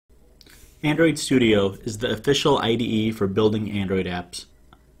Android Studio is the official IDE for building Android apps.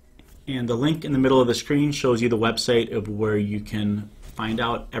 And the link in the middle of the screen shows you the website of where you can find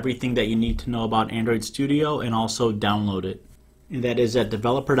out everything that you need to know about Android Studio and also download it. And that is at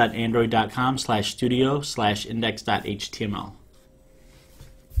developer.android.com/studio/index.html.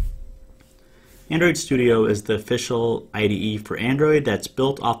 Android Studio is the official IDE for Android that's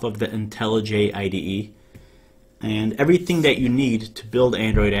built off of the IntelliJ IDE. And everything that you need to build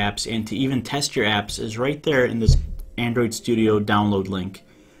Android apps and to even test your apps is right there in this Android Studio download link.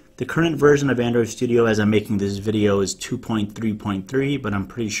 The current version of Android Studio as I'm making this video is 2.3.3, but I'm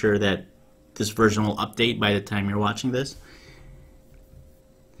pretty sure that this version will update by the time you're watching this.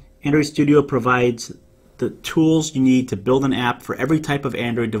 Android Studio provides the tools you need to build an app for every type of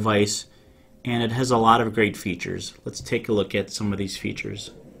Android device, and it has a lot of great features. Let's take a look at some of these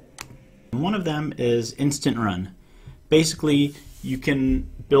features. One of them is Instant Run. Basically, you can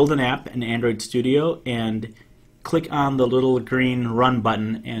build an app in Android Studio and click on the little green Run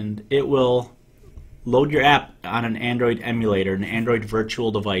button, and it will load your app on an Android emulator, an Android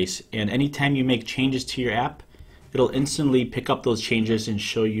virtual device. And anytime you make changes to your app, it'll instantly pick up those changes and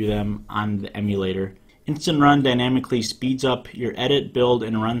show you them on the emulator. Instant Run dynamically speeds up your edit, build,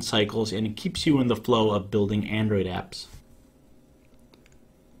 and run cycles, and it keeps you in the flow of building Android apps.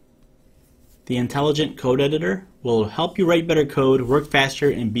 The Intelligent Code Editor will help you write better code, work faster,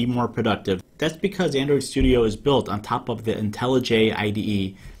 and be more productive. That's because Android Studio is built on top of the IntelliJ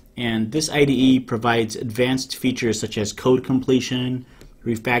IDE, and this IDE provides advanced features such as code completion,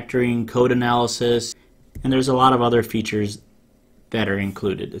 refactoring, code analysis, and there's a lot of other features that are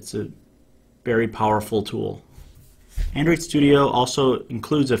included. It's a very powerful tool. Android Studio also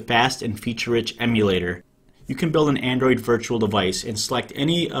includes a fast and feature-rich emulator. You can build an Android virtual device and select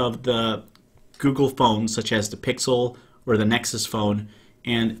any of the Google phones such as the Pixel or the Nexus phone,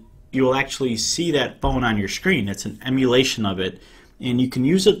 and you will actually see that phone on your screen. It's an emulation of it, and you can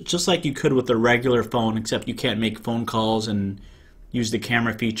use it just like you could with a regular phone, except you can't make phone calls and use the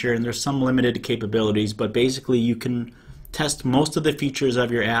camera feature, and there's some limited capabilities, but basically you can test most of the features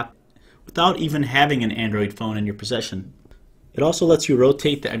of your app without even having an Android phone in your possession. It also lets you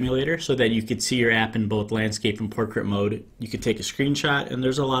rotate the emulator so that you could see your app in both landscape and portrait mode. You could take a screenshot, and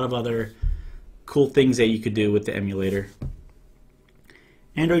there's a lot of other cool things that you could do with the emulator.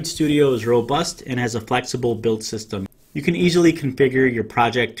 Android Studio is robust and has a flexible build system. You can easily configure your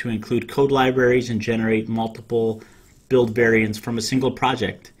project to include code libraries and generate multiple build variants from a single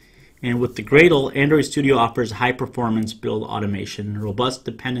project. And with the Gradle, Android Studio offers high-performance build automation, robust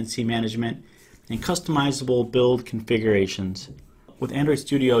dependency management, and customizable build configurations. With Android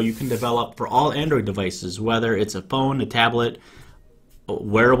Studio, you can develop for all Android devices, whether it's a phone, a tablet, a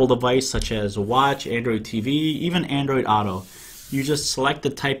wearable device such as a watch, Android TV, even Android Auto. You just select the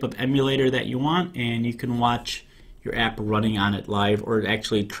type of emulator that you want, and you can watch your app running on it live or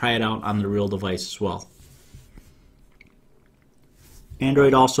actually try it out on the real device as well.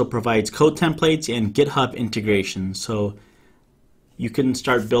 Android also provides code templates and GitHub integration, so you can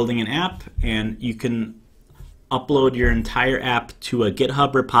start building an app and you can upload your entire app to a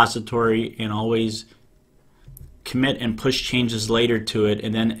GitHub repository and always commit and push changes later to it,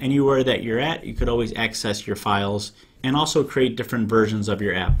 and then anywhere that you're at you could always access your files and also create different versions of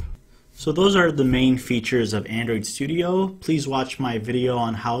your app. So those are the main features of Android Studio. Please watch my video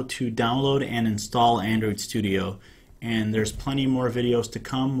on how to download and install Android Studio, and there's plenty more videos to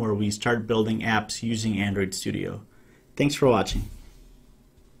come where we start building apps using Android Studio. Thanks for watching.